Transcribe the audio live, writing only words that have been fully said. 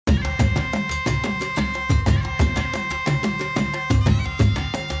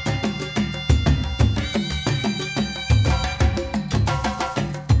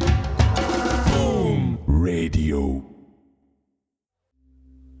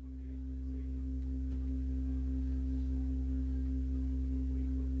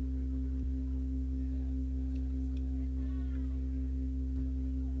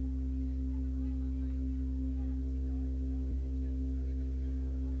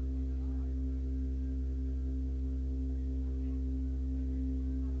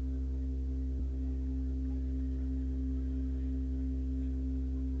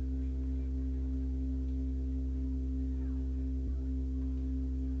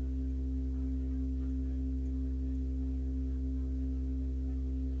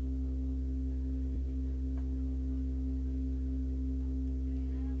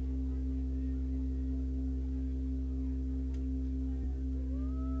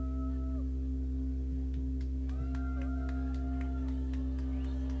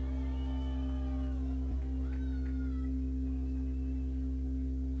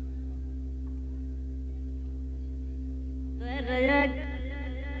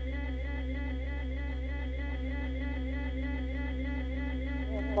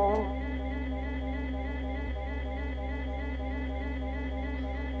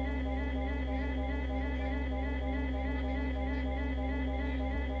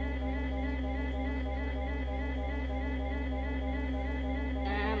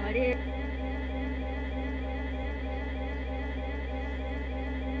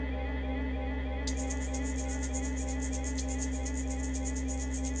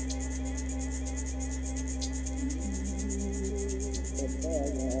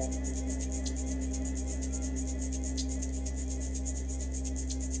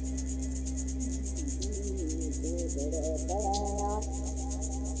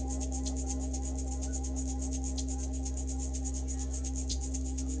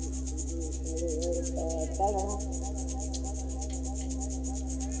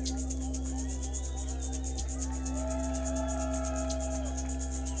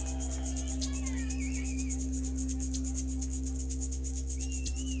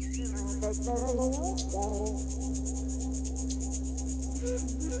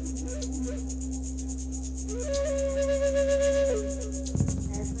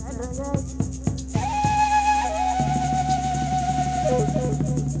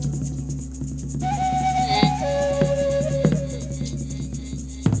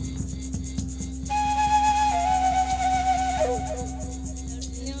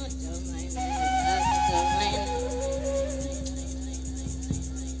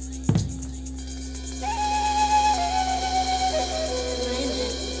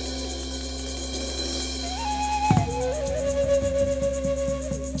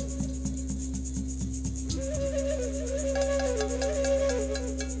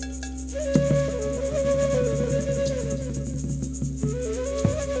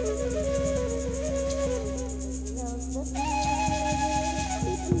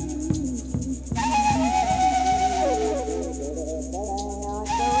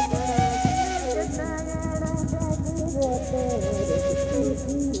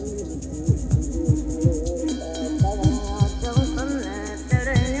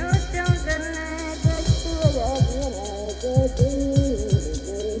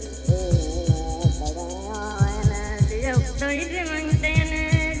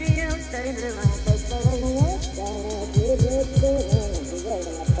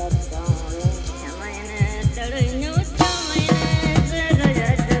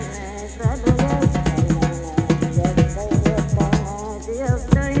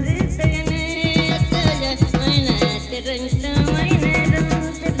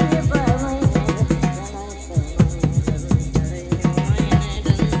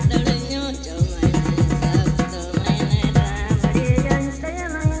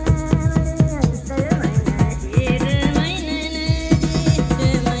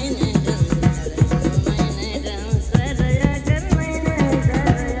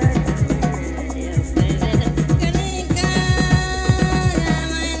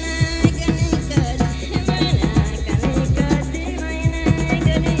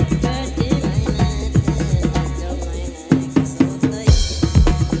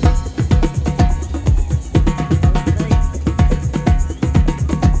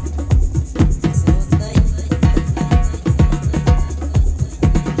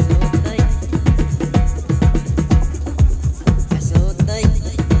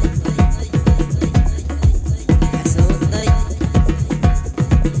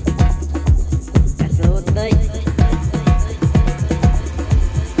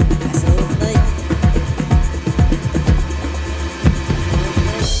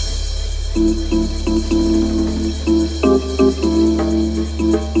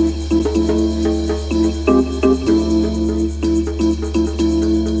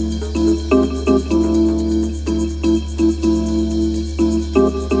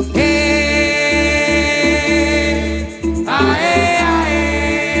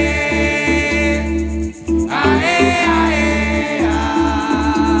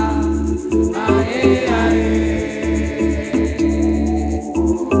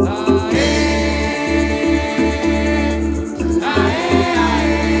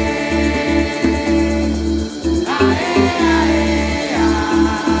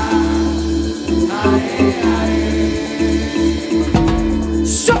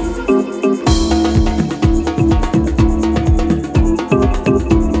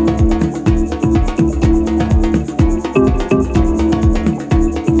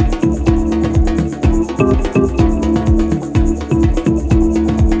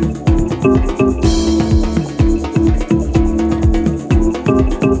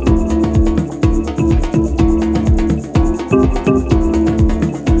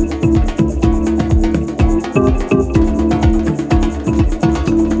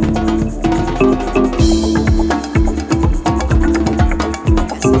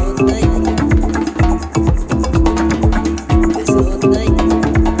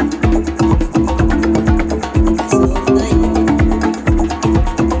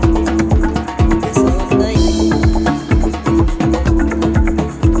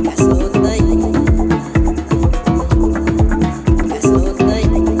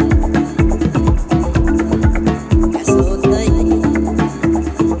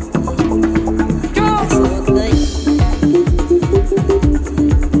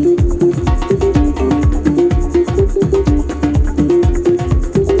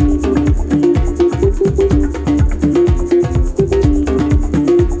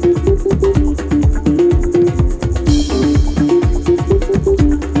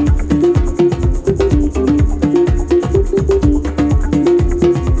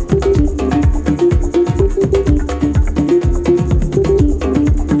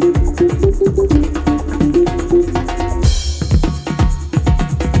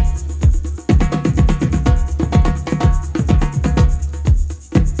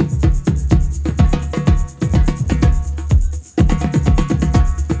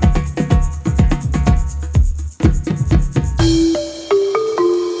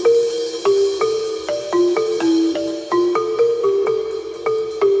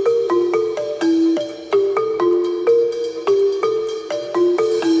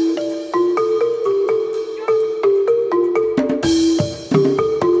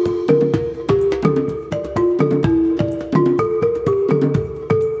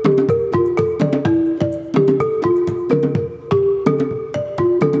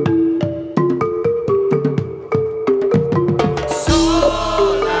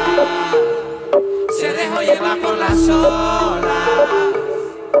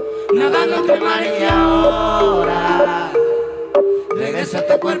nadando entre mares y ahora regresa a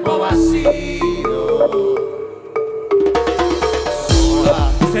este cuerpo vacío.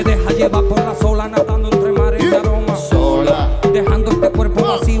 Sola, se deja llevar por la sola, nadando entre mares y aromas. sola, Dejando este cuerpo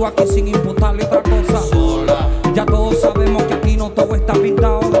vacío aquí sin imputarle otra cosa. sola, Ya todos sabemos que aquí no todo está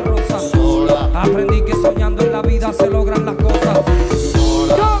pintado de rosa. sola, Aprendí que soñando en la vida se logran las cosas.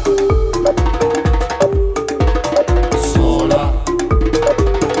 sola, sola,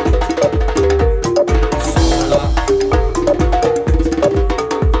 sola,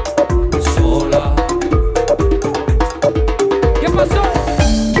 sola. ¿Qué pasó?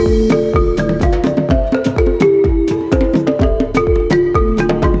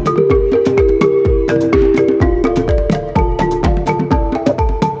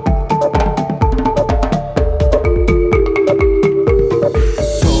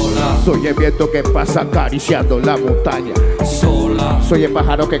 Soy el viento que pasa acariciando la montaña. Sola, Soy el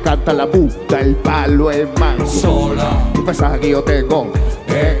pájaro que canta la buta, el palo, el mango. sola, El mensaje que yo tengo,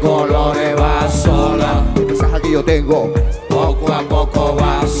 ¿qué colores va sola? el mensaje que yo tengo, Poco a poco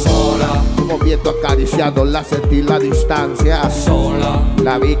va sola, como viento acariciando la sentí la distancia. sola,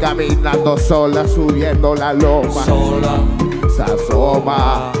 La vi caminando sola, subiendo la loma. sola, Se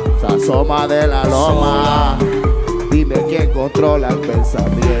asoma de la loma. Dime quién controla el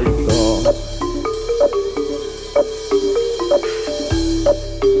pensamiento.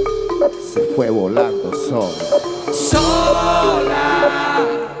 Se fue volando sola. sola,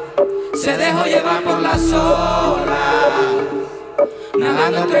 se dejó llevar por la sola,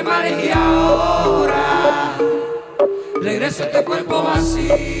 nadando entre mares y ahora regresa a este cuerpo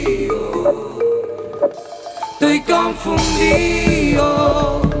vacío. Estoy confundido,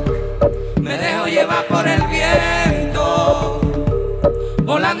 me dejo llevar por el viento,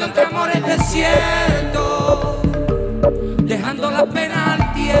 volando entre amores desiertos, dejando la pena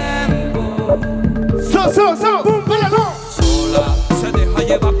al tiempo. ¡Boom, páralo! Sola, Se deja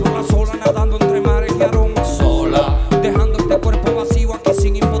llevar por la sola, nadando entre mares y aromas. sola, Dejando este cuerpo vacío aquí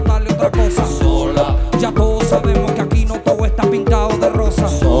sin importarle otra cosa. sola, Ya todos sabemos que aquí no todo está pintado de rosa.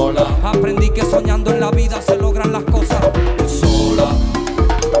 sola, Aprendí que soñando en la vida se logran las cosas. sola,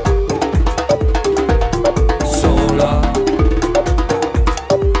 sola,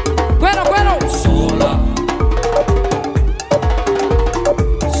 Bueno, bueno. sola,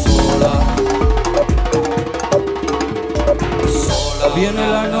 sola, sola. Viene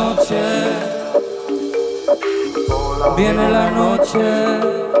la noche, viene la noche.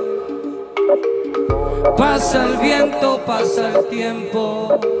 Pasa el viento, pasa el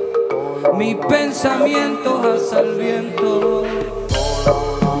tiempo. Mi pensamiento hacia el viento.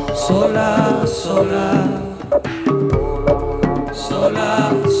 Sola, sola,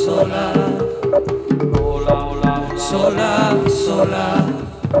 sola, sola, sola, sola.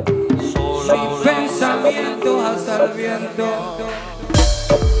 Mi pensamiento hacia el viento.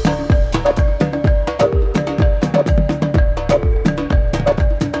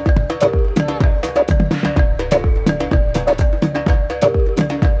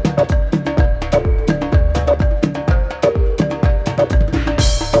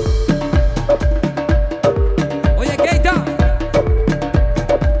 Oye, Ghetto.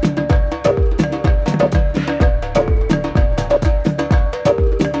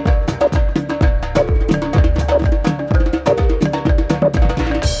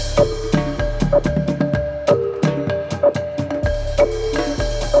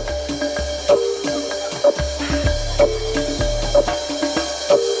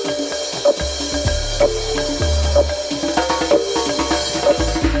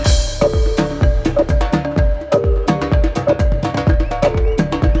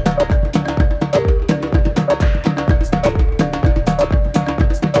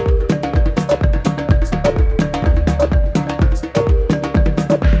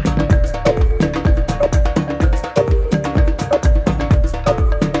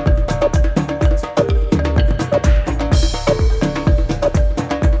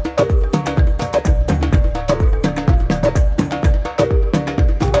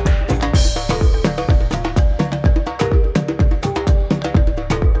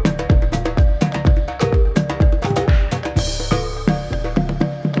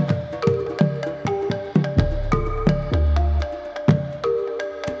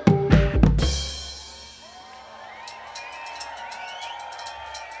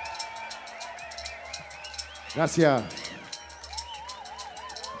 Gracias.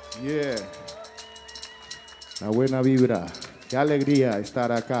 Yeah. La buena vibra. Qué alegría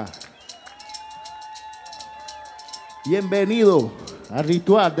estar acá. Bienvenido al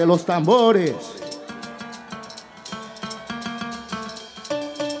ritual de los tambores.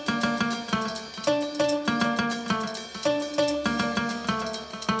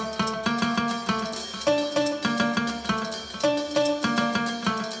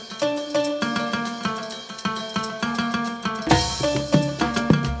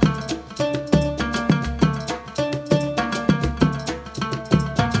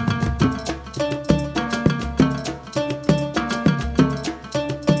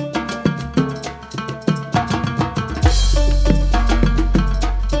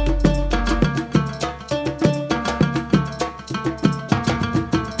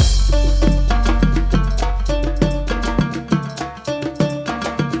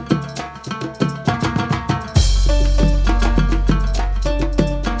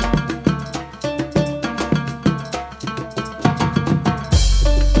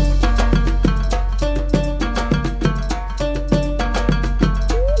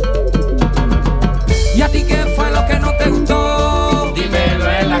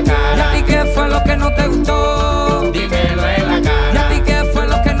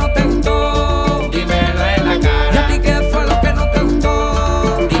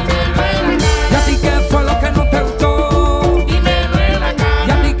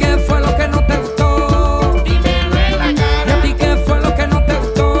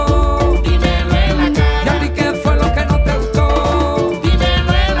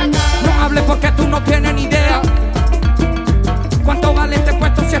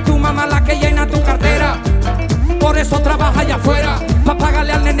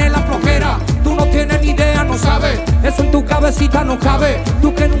 cabecita no cabe.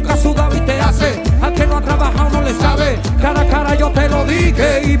 Tú que nunca has sudado y te hace, al que no ha trabajado no le sabe. Cara a cara yo te lo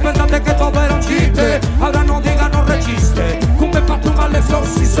dije y pensaste que todo era un chiste. Ahora no digas, no rechiste. Kumbé pa' tu mal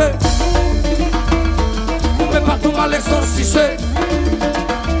exorcise. Kumbé pa' tu mal exorcise.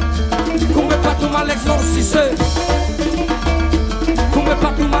 Kumbé pa' tu mal exorcise. Kumbé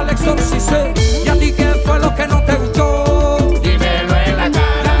pa' tu mal exorcise. ¿Y a ti qué fue lo que no te gustó? Dímelo en la cara.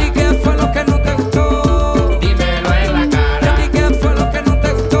 ¿Y a ti qué fue lo que no te gustó? Dímelo en la ¿Y a cara. ti qué fue lo que no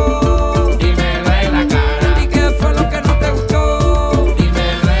te gustó? Dímelo en la ¿Y a cara. ti qué fue lo que no te gustó?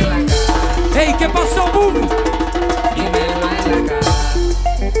 Dímelo en la cara. Ey, ¿qué pasó, boom? Dímelo en la cara.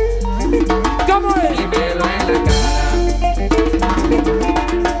 ¿Cómo es? Dímelo en la cara.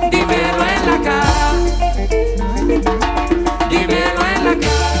 Dímelo en la cara. Dímelo en la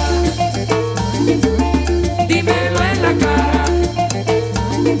cara. Dímelo en la cara.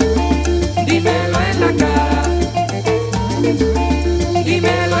 Dímelo en la cara.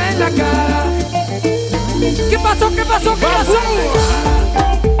 Dímelo en la cara. ¿Qué pasó? ¿Qué pasó? ¿Qué pasó?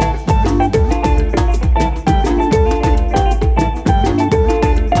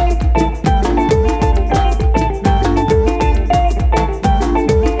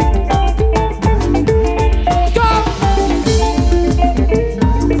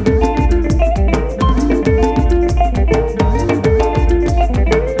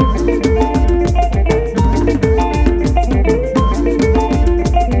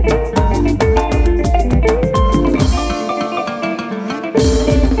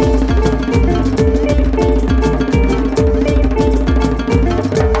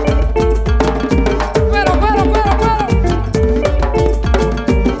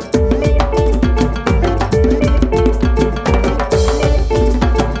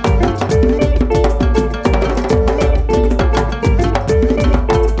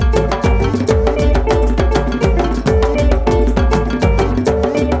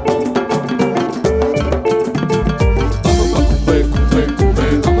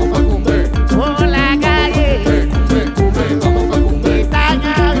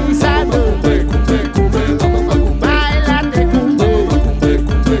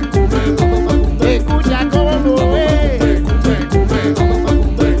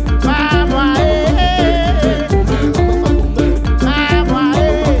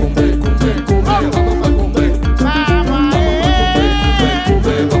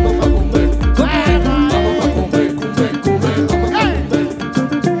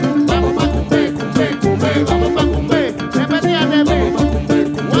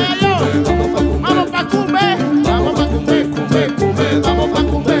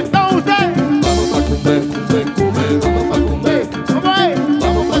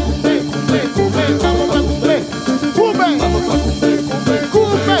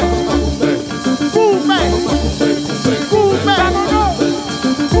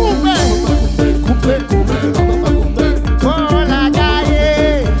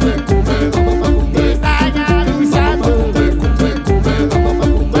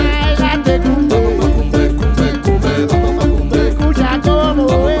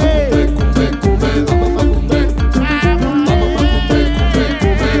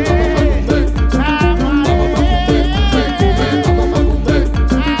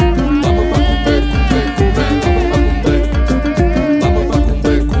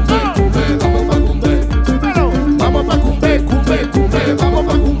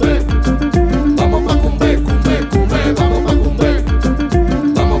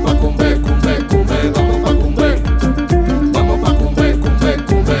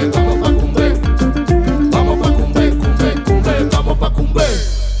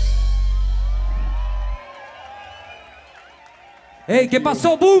 Hey, ¿qué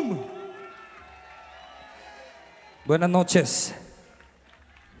pasó? Boom. Buenas noches.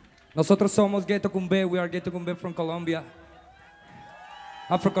 Nosotros somos Ghetto Kumbé. We are Ghetto Kumbé from Colombia.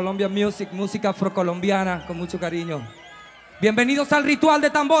 Afro-Colombia Music, música afrocolombiana con mucho cariño. Bienvenidos al ritual de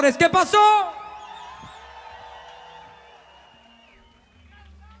tambores. ¿Qué pasó?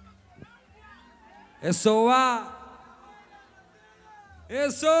 Eso va.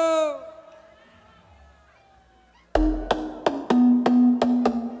 Eso.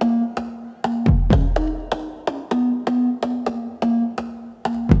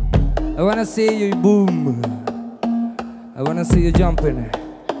 I wanna see you boom. I wanna see you jumping.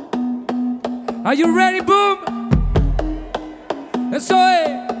 Are you ready, boom? Eso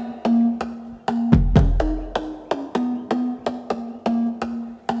es.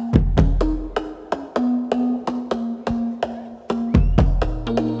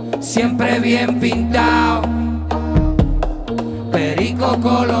 Siempre bien pintado, perico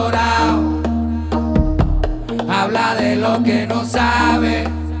colorado, habla de lo que no sabe,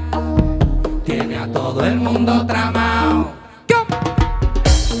 tiene a todo el mundo tramado.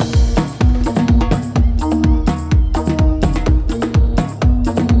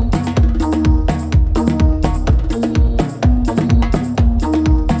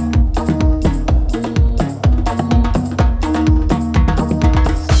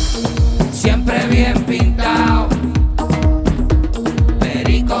 Siempre bien pintado,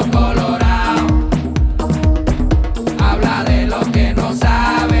 perico colorado, habla de lo que no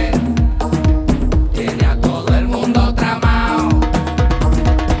sabe, tiene a todo el mundo tramado.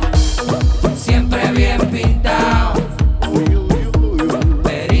 Siempre bien pintado,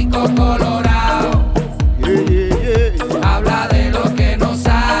 perico colorado, habla de lo que no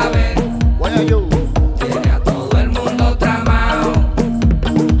sabe, tiene a todo el mundo tramado.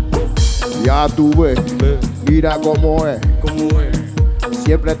 Ya tú ves, mira cómo es.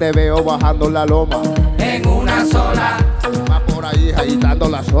 Siempre te veo bajando la loma. En una sola, Va por ahí agitando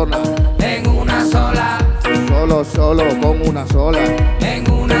la zona. en una sola, Solo con una sola.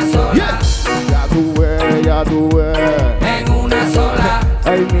 en una sola, Ya tú ves. en una sola,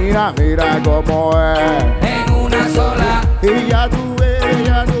 Ay, mira cómo es. en una sola, Y ya tú ves.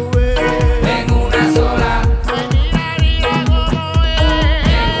 en una sola,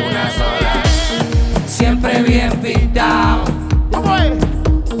 en una sola. Siempre bien pintado, ¿Cómo es?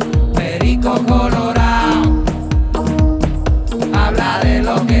 perico colorado, habla de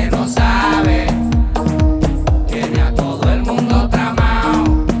lo que no sabe, tiene a todo el mundo tramado.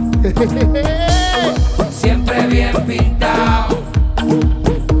 Siempre bien pintado,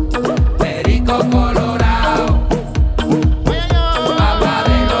 perico colorado, habla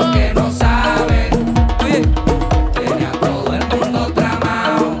de lo que no sabe, tiene a todo el mundo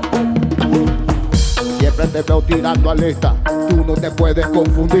tramado. Siempre te veo tirando alerta, tú no te puedes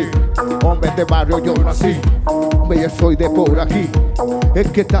confundir. Hombre, este barrio yo nací, hombre, yo soy de por aquí. Es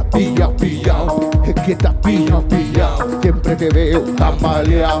que estás pillado, es que estás pillado. Siempre te veo tan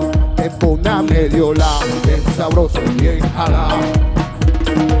maleado, te pone a medio lado, bien sabroso, bien jalado.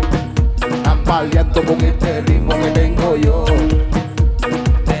 Tambaleando con este ritmo que tengo yo.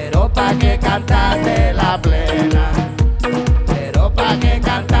 Pero pa' que cantarte la plena, pero pa' que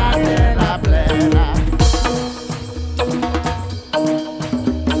cantarte la plena.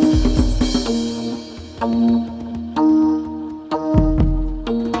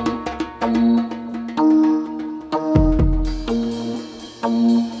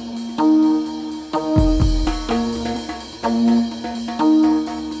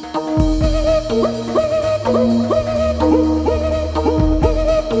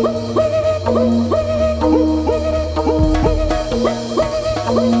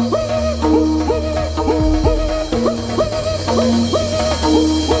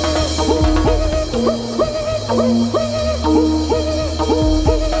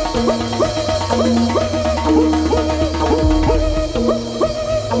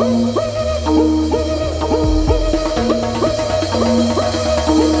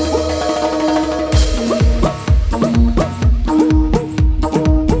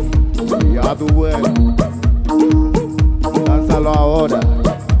 Ya tú ves, lánzalo ahora.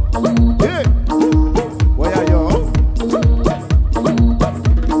 Voy a yo.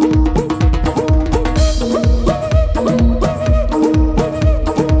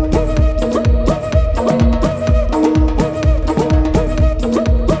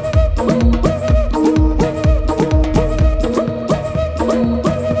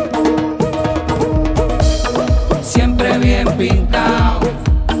 Siempre bien pintado,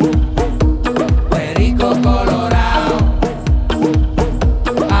 perico colorado,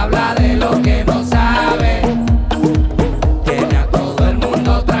 habla de lo que no sabe, tiene a todo el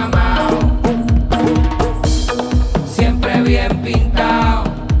mundo tramado. Siempre bien pintado,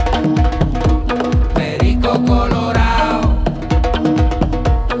 perico colorado,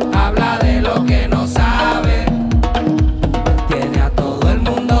 habla de lo que no sabe, tiene a todo el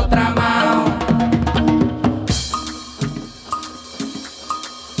mundo tramado.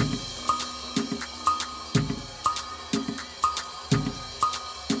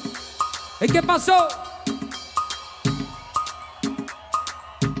 ¿Y qué pasó?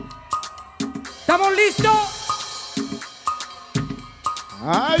 ¿Estamos listos?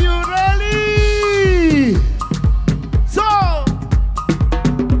 Are you ready? So.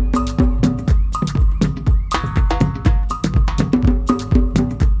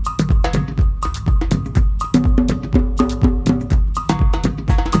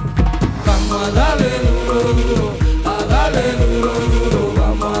 Vamos a darle duro, duro, a darle duro, duro,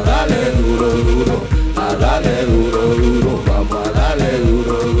 vamos a darle duro, duro, a darle duro, duro, vamos a darle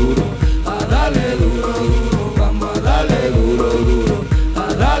duro, duro, a darle duro, duro, vamos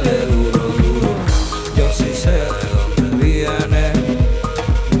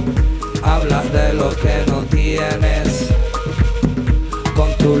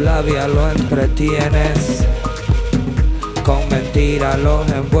labia lo entretienes. Con mentiras los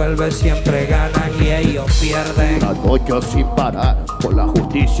envuelves, siempre ganan y ellos pierden. Una noche sin parar, por la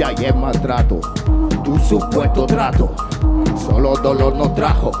justicia y el maltrato. Tu supuesto trato, solo dolor nos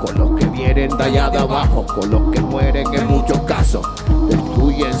trajo. Con los que vienen de allá de abajo, con los que mueren en muchos casos,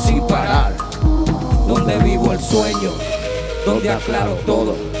 destruyen sin parar. Donde vivo el sueño, donde aclaro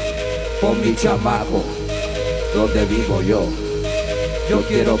todo, por mi chamaco, donde vivo yo. Yo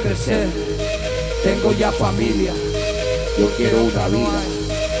quiero crecer, tengo ya familia. Yo quiero una vida,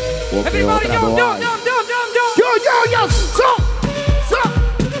 porque otra no hay. Yo, so.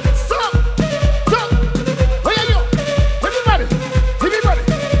 Oye, yo, everybody,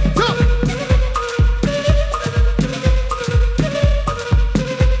 yo.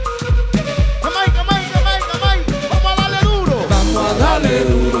 Come on. Vamos a darle duro. Vamos a darle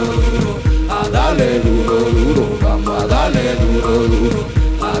duro, a darle duro. Vamos a darle duro,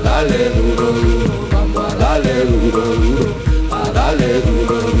 a darle duro. Vamos a darle duro, a darle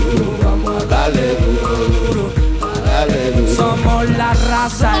duro. Vamos a darle duro, a darle duro. Somos la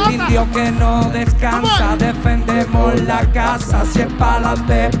raza, el indio que no descansa. Defendemos la casa, si es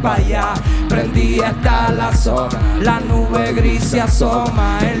pa'lante es pa' allá. Prendida está la zona, la nube gris se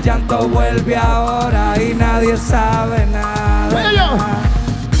asoma. El llanto vuelve ahora y nadie sabe nada.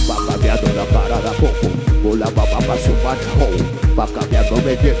 Va cambiando la parada poco, por la papa para su manejo. Va cambiando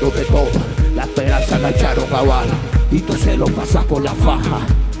vendiendo de todo, la esperanza la echaron a bala. Y tú se lo pasas por la faja.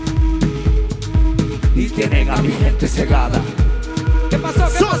 Y tienen a mi gente cegada. ¿Qué pasó?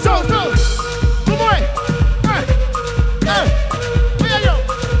 ¿Qué pasó? ¿Cómo es? Oye, yo.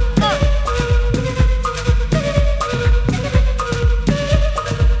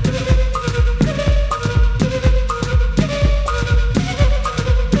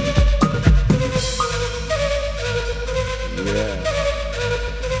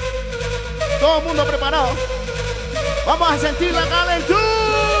 Todo el mundo preparado. Vamos a sentir la calentura.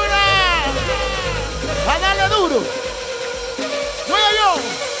 A darle duro. Voy yo.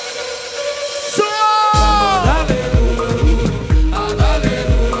 Vamos a darle duro, a darle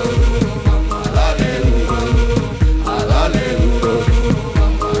duro. Vamos a darle duro, a darle duro.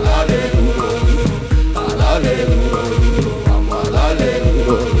 Vamos a darle duro, a darle duro. Vamos a darle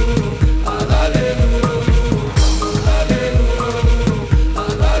duro, a darle duro. Vamos a darle duro, a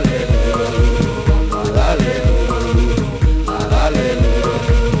darle duro. Vamos a darle duro, a darle duro.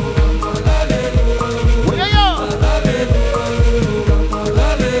 Vamos a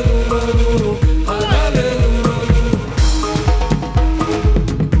darle duro.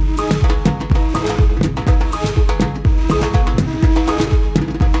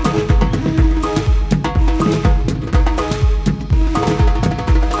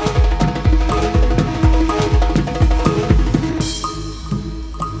 Voy yo.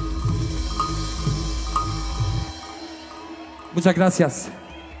 Muchas gracias.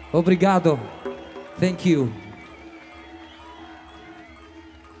 Obrigado. Thank you.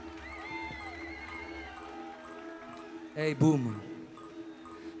 Hey, boom.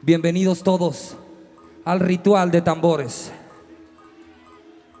 Bienvenidos todos al ritual de tambores.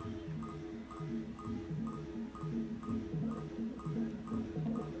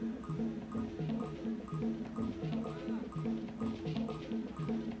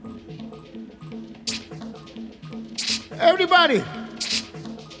 Everybody,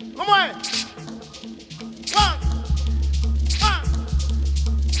 come on. One.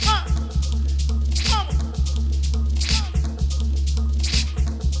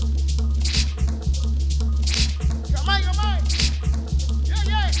 Come on.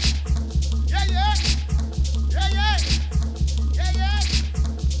 Yeah.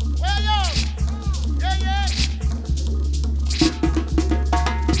 Where you? Yeah.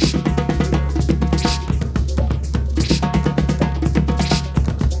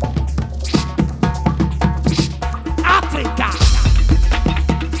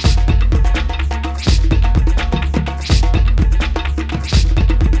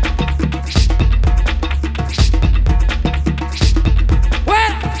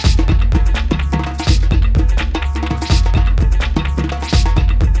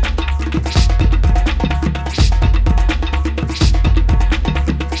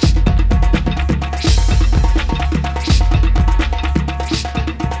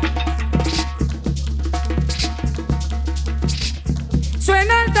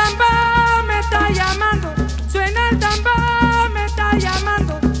 Suena el tambor, me está llamando. Suena el tambor, me está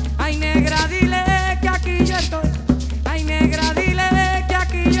llamando. Ay, negra, dile que aquí yo estoy. Ay, negra, dile que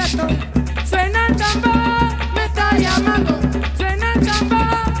aquí yo estoy. Suena el tambor, me está llamando. Suena el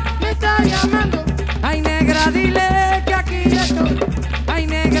tambor, me está llamando. Ay, negra, dile que aquí yo estoy. Ay,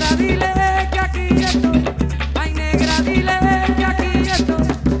 negra.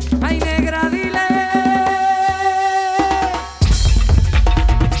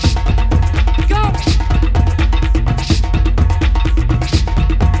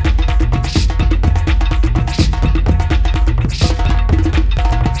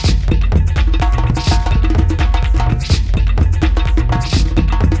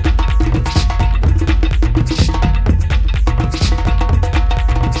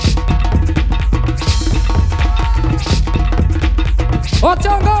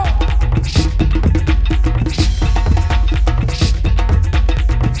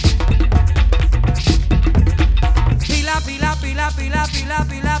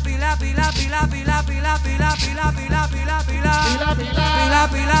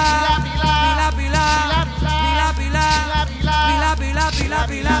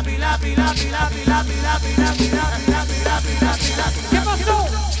 ¿Qué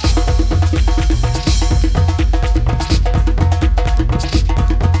pasó?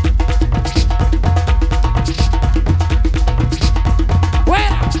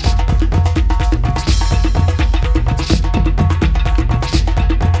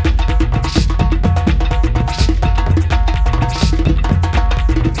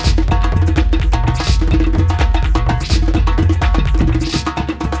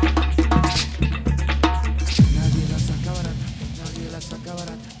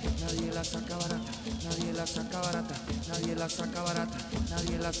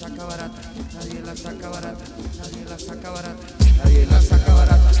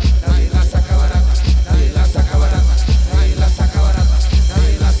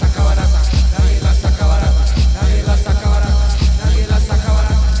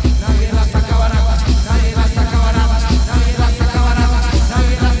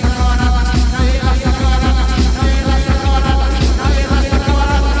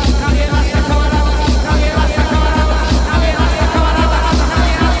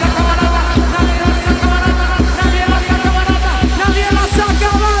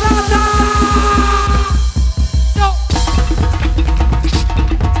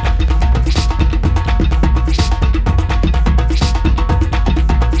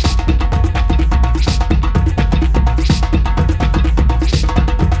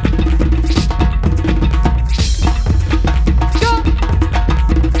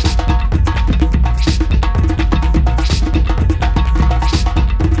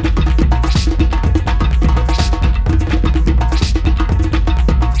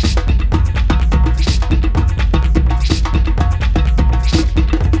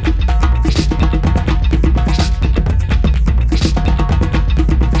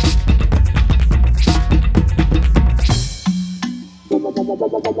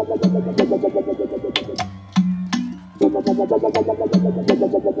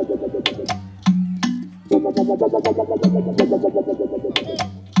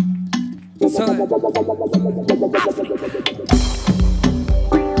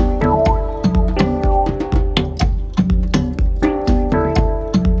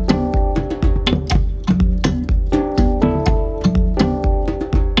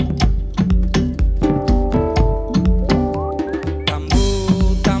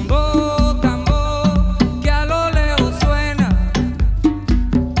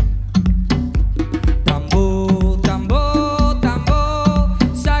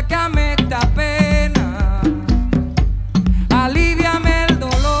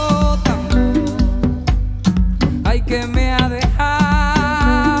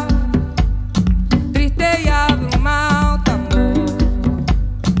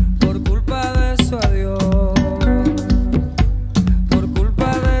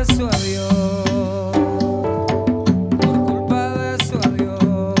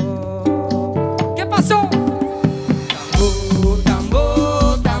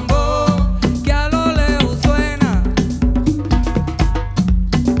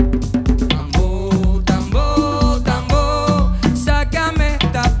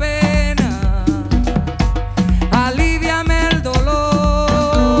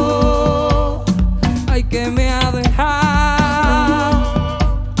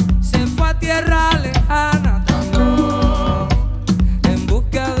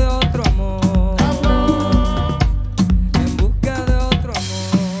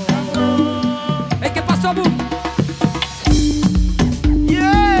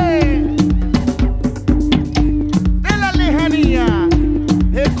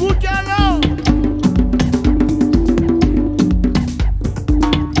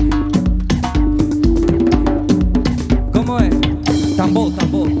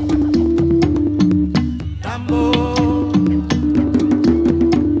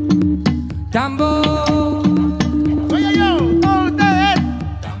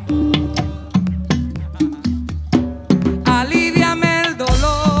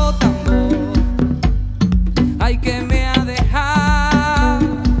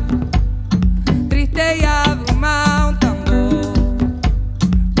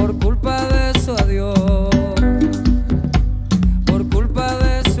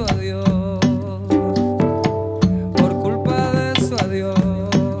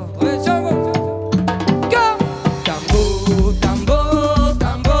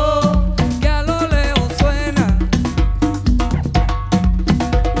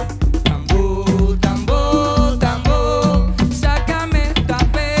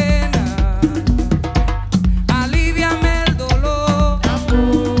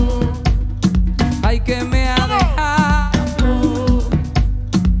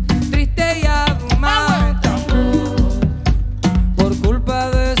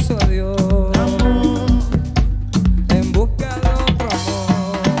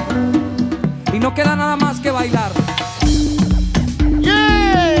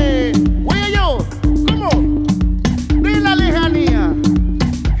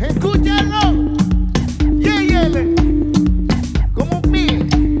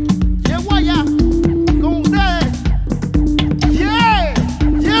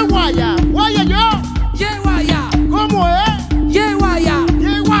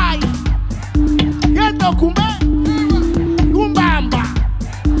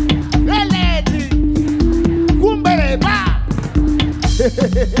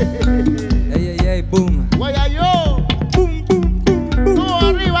 Ey, ey, ey, boom. Voy a yo. Boom, boom, boom, boom. Todo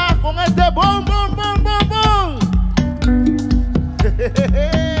arriba con este boom, boom, boom, boom, boom.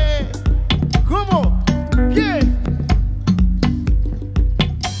 ¿Cómo? ¿Qué?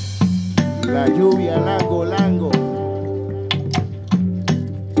 La lluvia, lango, lango.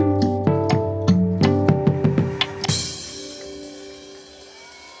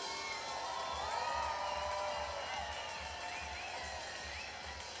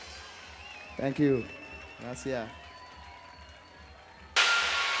 Thank you. Gracias.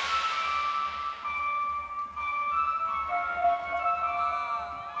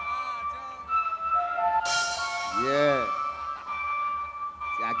 Yeah.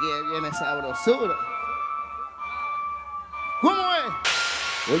 Si aquí viene sabrosura. ¿Cómo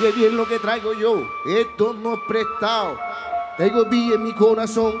es? Oye bien lo que traigo yo. Esto no es prestado. Traigo el en mi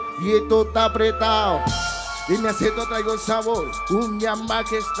corazón y esto está apretado. Y me acento, traigo el sabor. Un llama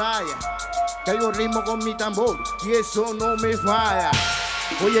que estalla. Traigo ritmo con mi tambor y eso no me falla.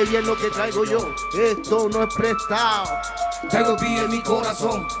 Oye bien lo que traigo yo, esto no es prestado. Traigo el en mi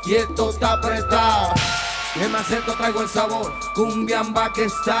corazón y esto está apretado. En mi acento traigo el sabor, cumbiamba que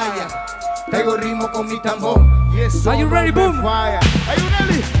estalla. Traigo ritmo con mi tambor y eso Are you no ready, me boom? falla. Are you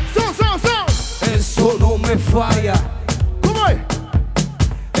ready? So. Eso no me falla. ¿Cómo es?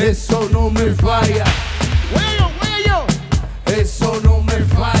 Eso no me falla. Oye yo. Eso no me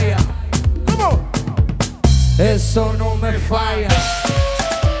falla. ¿Cómo? Eso no me falla.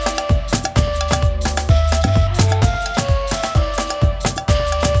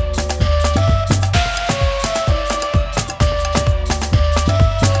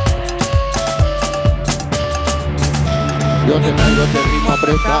 Yo te traigo este ritmo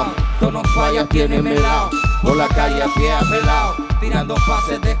apretado. Tú no fallas, tienes melao. Por la calle a pie apelado, tirando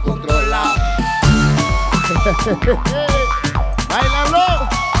pases descontrolados. Báilalo.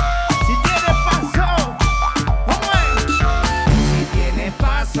 Si tienes paso. ¿Cómo es? Si tienes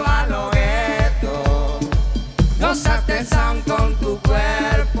paso a lo Ghetto, gózate sound con tu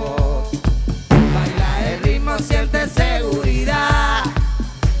cuerpo. Baila el ritmo, siente seguridad.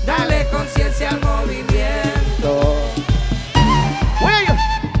 Dale conciencia al movimiento. Oye yo.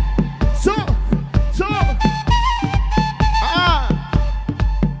 So. Ah.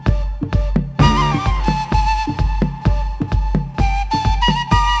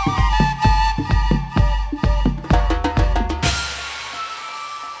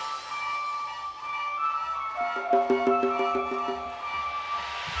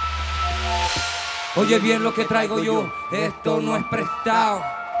 Oye bien lo que traigo yo, esto no es prestado.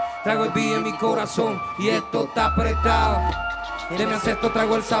 Traigo el beat en mi corazón y esto está apretado. De mi ancestro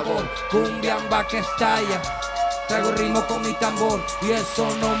traigo el sabor, cumbiamba que estalla. Traigo ritmo con mi tambor y eso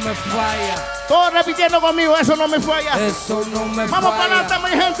no me falla. Todos repitiendo conmigo, eso no me falla. Eso no me falla. Vamos para adelante,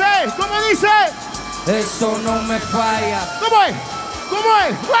 mi gente. ¿Cómo dice? Eso no me falla. ¿Cómo es?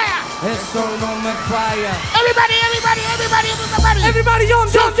 Vaya. Eso no me falla. Everybody. Everybody jump.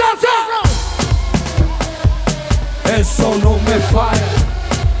 Eso no me falla.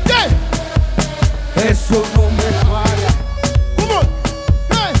 Yeah. Eso no me falla. Come on.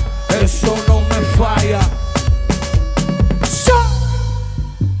 Yeah. Eso no me falla.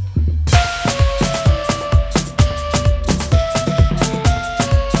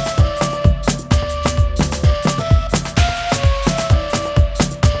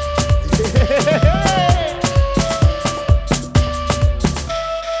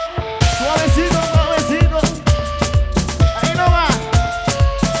 Suavecito. Ahí no va.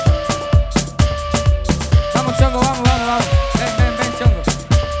 Vamos, Chongo, vamos. Ven, Chongo.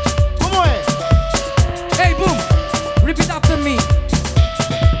 ¿Cómo es? Hey, boom, repeat after me.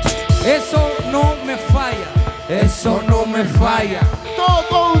 Eso no me falla. Eso no me falla.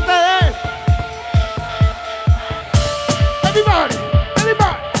 Todos ustedes. Everybody.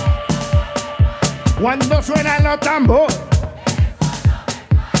 Cuando suenan los tambores,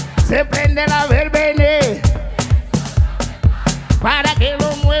 se prende la verbena para que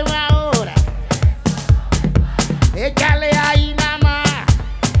lo mueva ahora. Échale ahí nada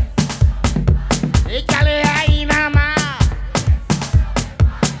más.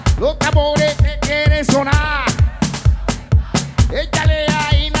 Los tambores que quieren sonar. Échale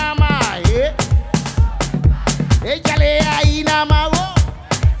ahí nada más. Échale ahí nada más.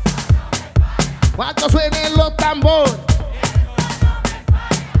 Cuando suenen los tambores,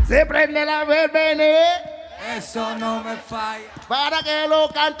 se prende la verbena Eso no me falla. para que lo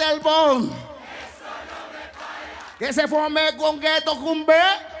cante el bon. Que se forme con Ghetto Kumbé.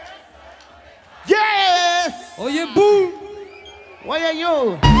 Yes. Oye, boom. Oye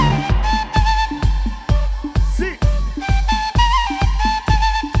yo. Sí.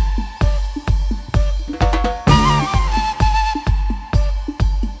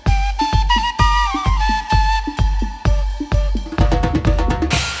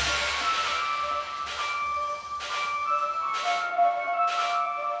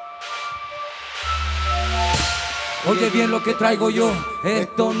 Oye bien lo que traigo yo,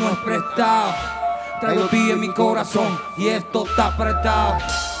 esto no es prestado. Traigo ti en mi corazón y esto está apretado.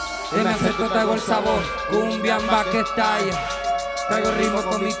 En mi acento traigo el sabor, cumbia va que estalla. Traigo el ritmo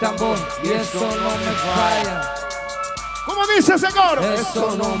con mi tambor y eso no me falla. ¿Cómo dice ese coro?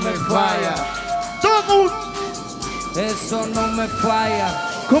 Eso no me falla. Eso no me falla.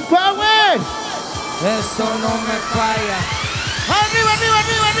 ¡Compadre! Eso no me falla. ¡Arriba, arriba,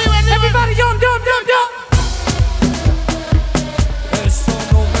 arriba, arriba, arriba! Everybody jump, jump, jump, jump. Eso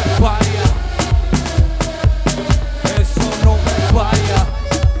no me falla. Eso no me falla.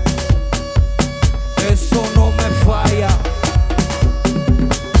 Eso no me falla.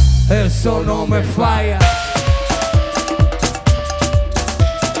 Eso no me falla.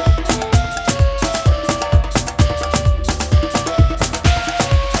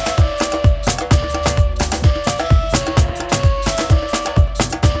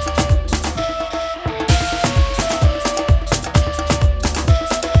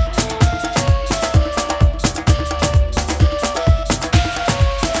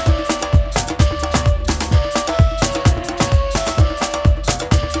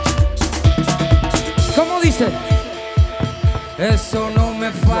 Eso no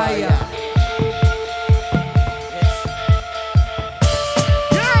me falla.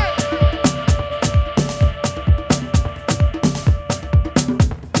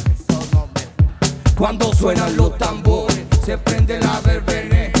 Cuando suenan los tambores, se prende la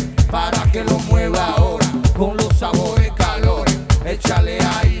verbena para que lo mueva ahora con los sabores calores. Échale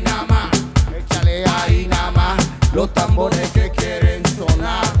ahí nada más, échale ahí nada más los tambores que quieren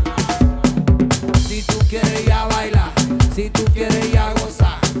sonar. Si tú quieres ir a bailar, si tú quieres ir a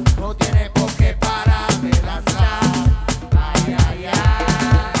gozar, no tienes por qué parar de lanzar. Ay, ay, ay.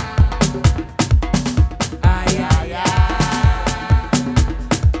 Ay, ay, ay.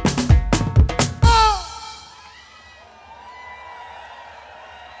 Oh.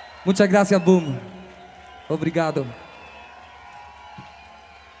 Muchas gracias, Boom. Obrigado.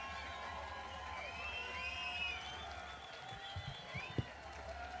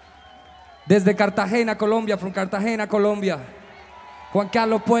 Desde Cartagena, Colombia, from Cartagena, Colombia, Juan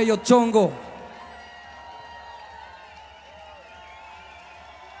Carlos Puello Chongo.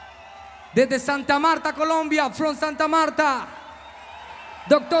 Desde Santa Marta, Colombia, from Santa Marta,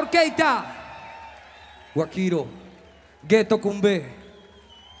 Dr. Keita, Guajiro, Ghetto Kumbé.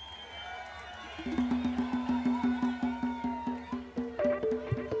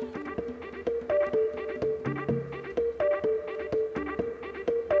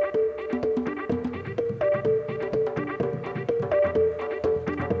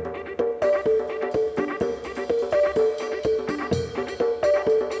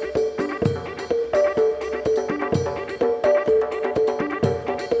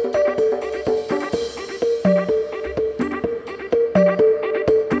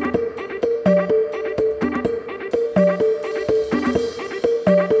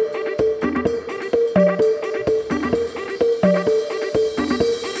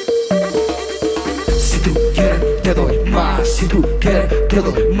 Si tú quieres, te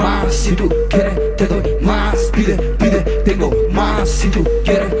doy más. Si tú quieres, te doy más. Pide, pide, tengo más. Si tú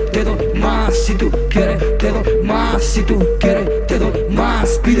quieres, te doy más. Si tú quieres, te doy más. Si tú quieres, te doy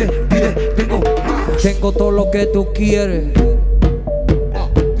más. Pide, pide, tengo más. Tengo todo lo que tú quieres.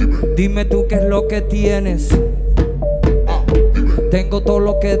 Dime tú qué es lo que tienes. Tengo todo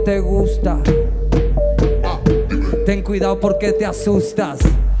lo que te gusta. Ten cuidado porque te asustas.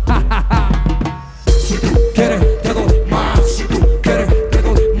 Si tú quieres, te doy más. Si tú quieres, te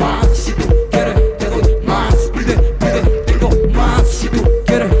doy más. Si tú quieres, te doy más. Pide, pide, tengo más. Si tú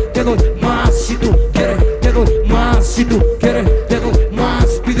quieres, te doy más. Si tú quieres, te doy más. Si tú quieres, te doy más.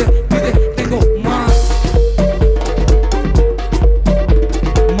 Pide, pide, tengo más.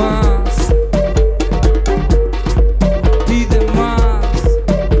 Más. Pide más.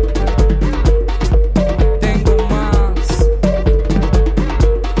 Tengo más.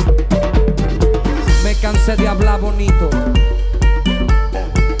 Me cansé de hablar bonito.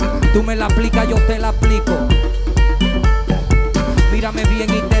 Tú me la aplicas, yo te la aplico. Mírame bien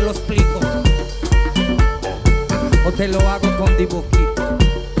y te lo explico. O te lo hago con dibujito.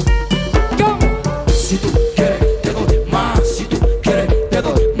 Go. Si tú quieres, te doy más. Si tú quieres, te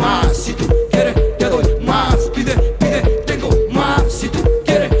doy más. Si tú quieres, te doy más. Pide, pide, tengo más. Si tú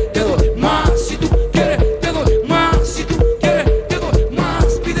quieres, te doy más. Si tú quieres, te doy más. Si tú quieres, te doy más.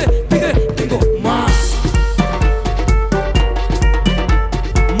 Pide, pide, tengo más.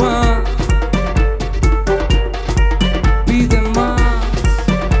 Más. Pide más.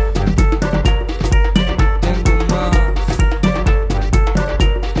 Tengo más.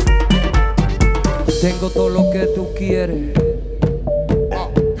 Tengo todo lo que tú quieres.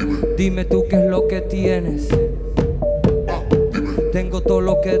 Dime tú qué es lo que tienes. Tengo todo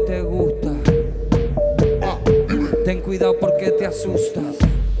lo que te gusta. Ten cuidado porque te asustas.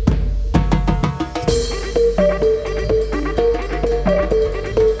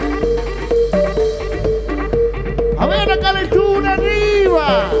 A ver la calentura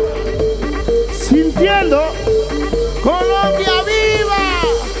arriba. Sintiendo Colombia viva.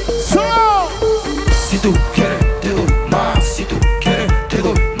 Si tú quieres, te doy más. Si tú quieres, te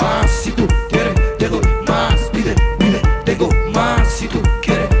doy más. Si tú quieres, te doy más. Pide, pide, tengo más. Si tú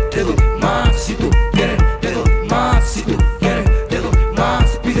quieres, te doy más. Si tú quieres, te doy más. Si tú quieres, te doy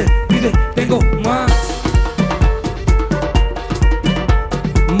más. Pide, pide, tengo más.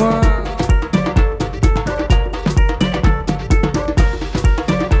 Más.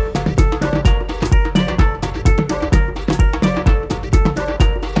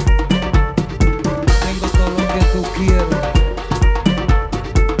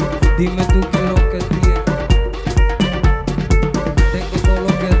 Dime tú qué es lo que tienes. Tengo todo lo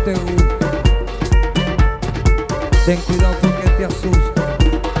que te gusta. Ten cuidado porque te asusta.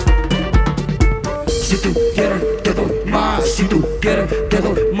 Si tú quieres, te doy más. Si tú quieres, te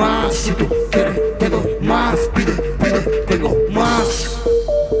doy más. Si tú quieres, te doy más. Pide, pide, tengo más.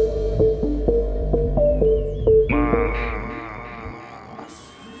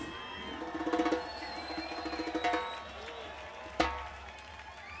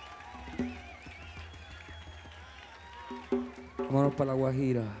 Vámonos para la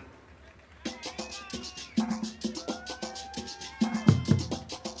Guajira.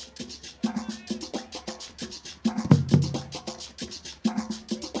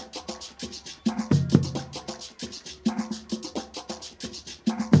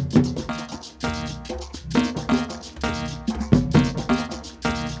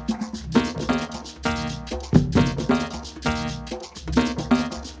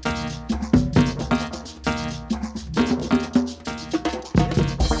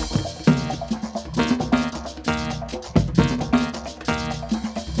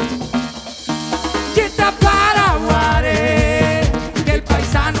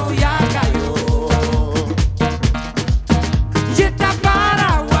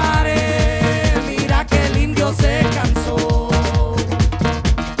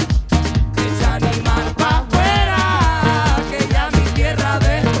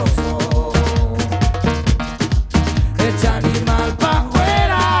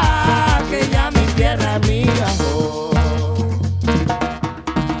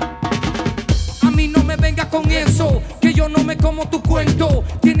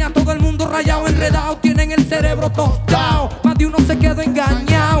 Tiene a todo el mundo rayado, enredado, tienen el cerebro tostado. Más de uno se queda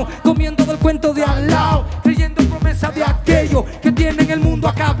engañado, comiendo del cuento de al lado, creyendo en promesas de aquellos que tienen el mundo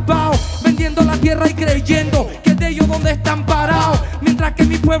acabado, vendiendo la tierra y creyendo que de ellos donde están parados, mientras que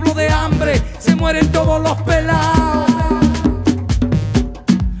mi pueblo de hambre se mueren todos los pelados.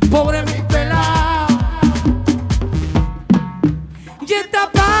 Pobre mi pelado. Y está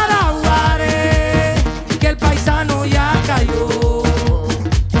para Guare, que el paisano ya cayó.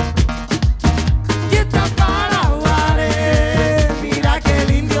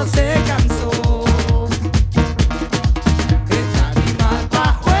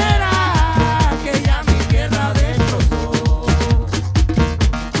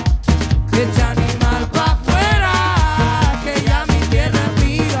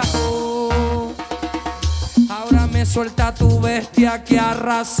 Suelta tu bestia que ha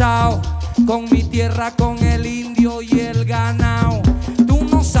arrasado con mi tierra, con el indio y el ganado. Tú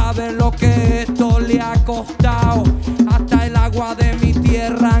no sabes lo que esto le ha costado, hasta el agua de mi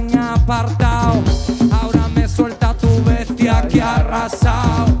tierra han apartado. Ahora me suelta tu bestia que ha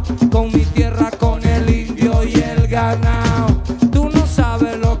arrasado con mi tierra, con el indio y el ganado. Tú no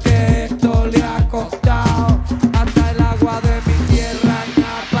sabes lo que esto le ha costado, hasta el agua de mi tierra han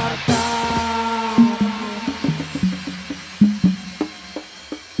apartado.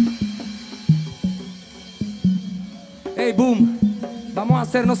 Hey, boom, vamos a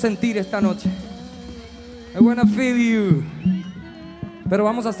hacernos sentir esta noche. I wanna feel you. Pero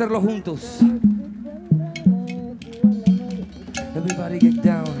vamos a hacerlo juntos. Everybody get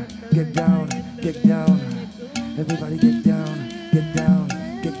down, get down, get down. Everybody get down, get down,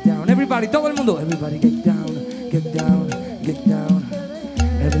 get down. Everybody, todo el mundo. Everybody get down, get down, get down.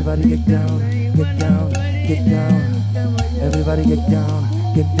 Everybody get down, get down, get down. Everybody get down,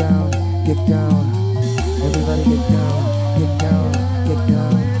 get down, get down. Everybody get down, get down, get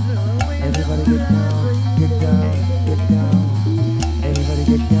down. Everybody get down, get down, get down. Everybody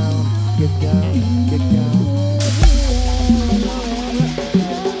get down, get down, get down.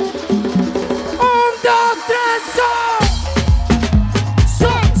 1,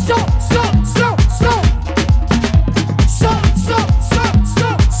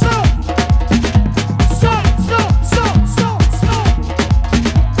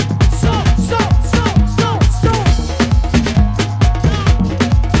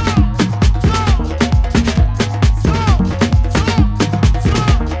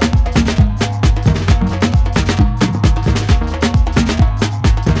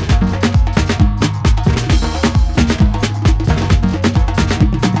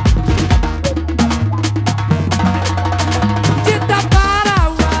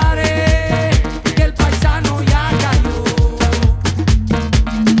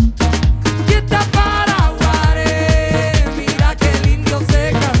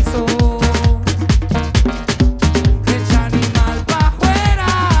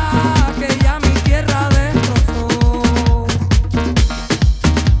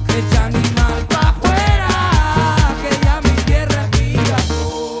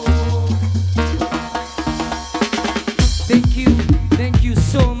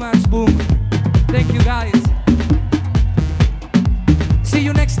 See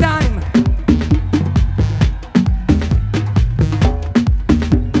you next time.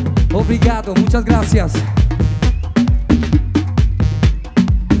 Obrigado, muchas gracias.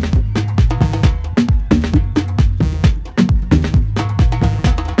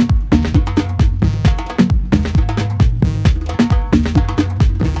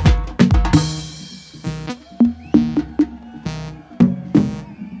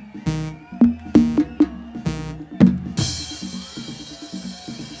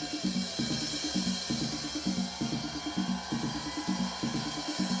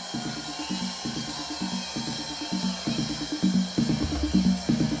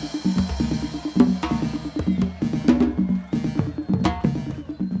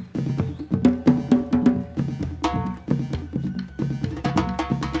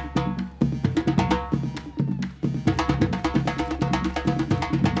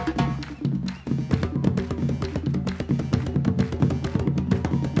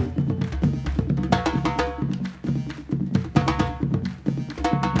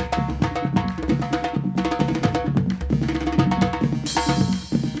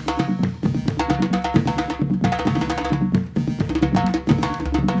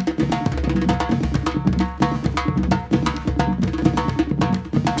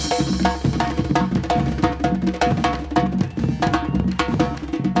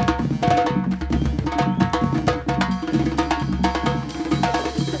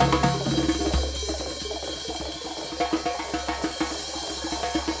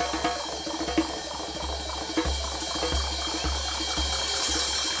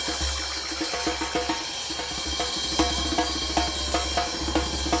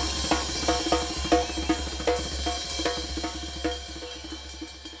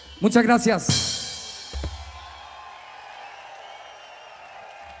 Muchas gracias.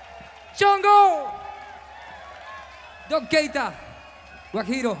 Chongo, Doc Keita,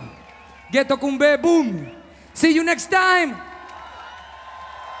 Guajiro, Ghetto, Kumbé, boom. See you next time.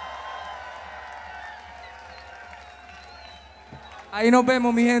 Ahí nos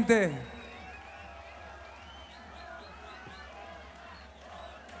vemos, mi gente.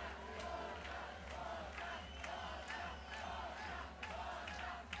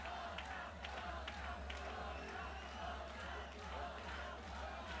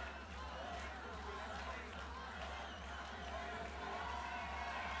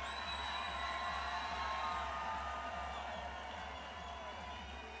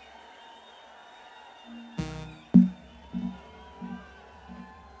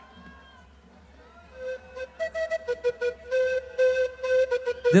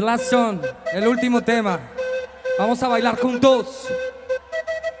 The last song, el último tema. Vamos a bailar juntos.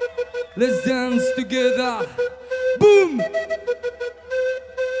 Let's dance together. Boom.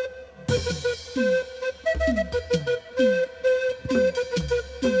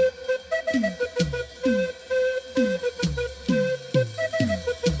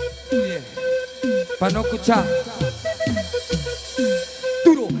 Yeah. Para no escuchar.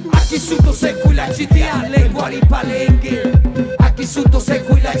 Duro. Aquí sotto seco la GTA, lengua di palenque. Aquí sotto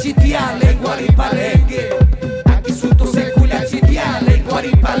seco la GTA, lengua di palenque. Aquí sotto seco la GTA, lengua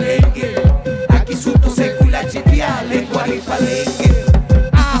di palenque. Aquí sotto seco la GTA, lengua di palenque.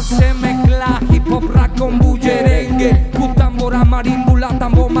 Hace mezcla hip hop rap con bullerengue. Cutambora, marimbula,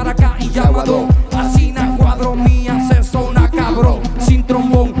 tambor, maracá y llamado. Así na cuadro mía, se sona cabrón. Sin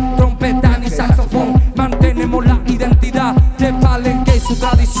trombón, trompeta ni saxofón. Mantenemos la identidad de Palenque y su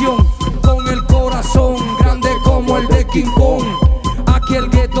tradición. Con el corazón grande como el de King Kong. Aquí el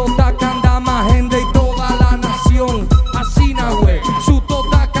ghetto tacanda más gente y toda la nación. Así na we, su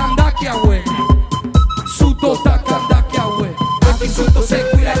tota candaquia we. Su tota candaquia we. Aquí sotto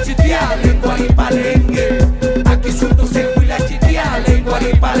seco la GTA, lengua di palenque. Aquí sotto seco la GTA, lengua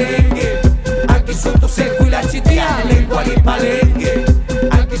di palenque. Aquí sotto seco la GTA, lengua di palenque.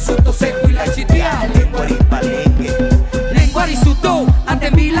 Aquí sotto seco la GTA, lengua di palenque. Lengua di sotto,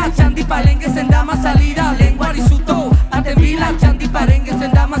 atembila, chandi palenque, sendama salida. Lengua di sotto, atembila, chandi palenque,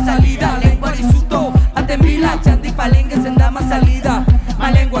 sendama salida. Lengua di sotto, atembila, chandi palenque, sendama salida. Ma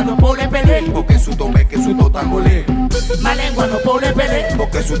lengua no pone pelé, Porque su tope que su tota jolé. ma lengua no pone pelé.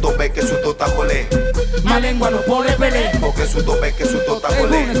 Porque su tope que su tota jolé. Ma lengua no pone pelé. Porque su tope que su tota Hey, boom,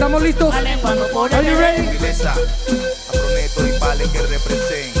 jolé. ¿estamos listos? La lengua no pone Are you ready? Inglesa, Afroneto y Pale que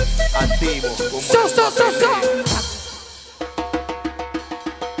representen. Activo como So, so, so, so.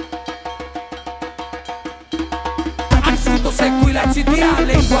 Aquí sotto seco la GTA,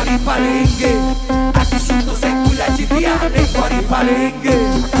 lengua di palenque. Aquí sotto seco la GTA, lengua di palenque.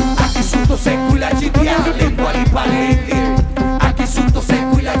 Aquí sotto seco la GTA, lengua di palenque. Aquí sotto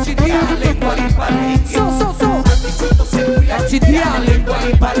seco la GTA, lengua di palenque. So, so, so. Aquí sotto seco la la chitiale en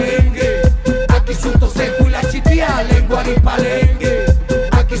Guaripalengue. Aquí sotto seco la chitiale en Guaripalengue.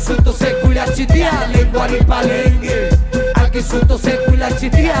 Aquí sotto seco la chitiale en Guaripalengue. Aquí sotto seco la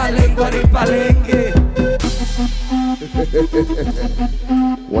chitiale en Guaripalengue.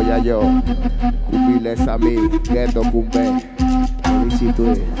 Voy a yo, Kumbé a mí, Ghetto Kumbé. Felicito.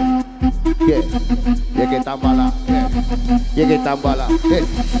 ¿Qué? Llegué tan bala, llegué tan bala,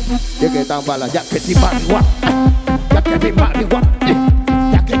 llegué tan bala, ya que te marihuana, ya que te marihuana,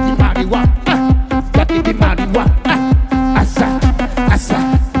 ya que te marihuana, ya que te marihuana, asa,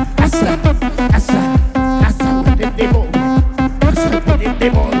 asa, asa, asa, asa, with the devil, asa with the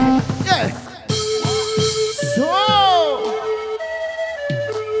devil. Yeah. So,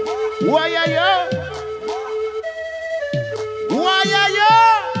 why are you? Why are you?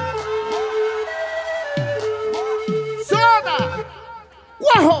 Soda.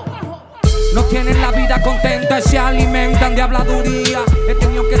 Guajo. No tienen la vida contenta y se alimentan de habladuría. He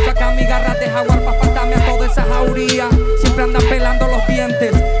tenido que sacar mi garra de jaguar para faltarme a toda esa jauría. Siempre andan pelando los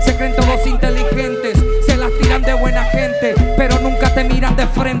dientes, se creen todos inteligentes, se las tiran de buena gente, pero nunca te miran de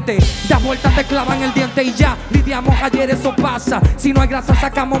frente. Da vueltas te clavan el diente y ya lidiamos ayer, eso pasa. Si no hay grasa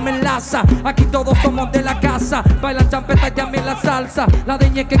sacamos melaza. Aquí todos somos de la casa, bailan champeta y también la salsa. La de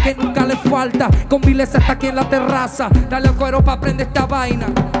ñeque que nunca le falta, con vileza está aquí en la terraza. Dale al cuero pa' prender esta vaina.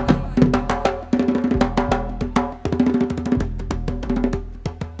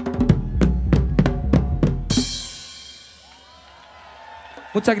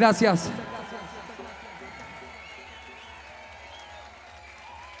 Muchas gracias.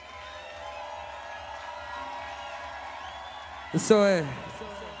 Eso es.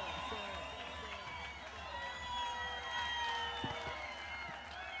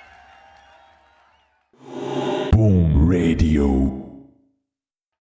 Boom Radio.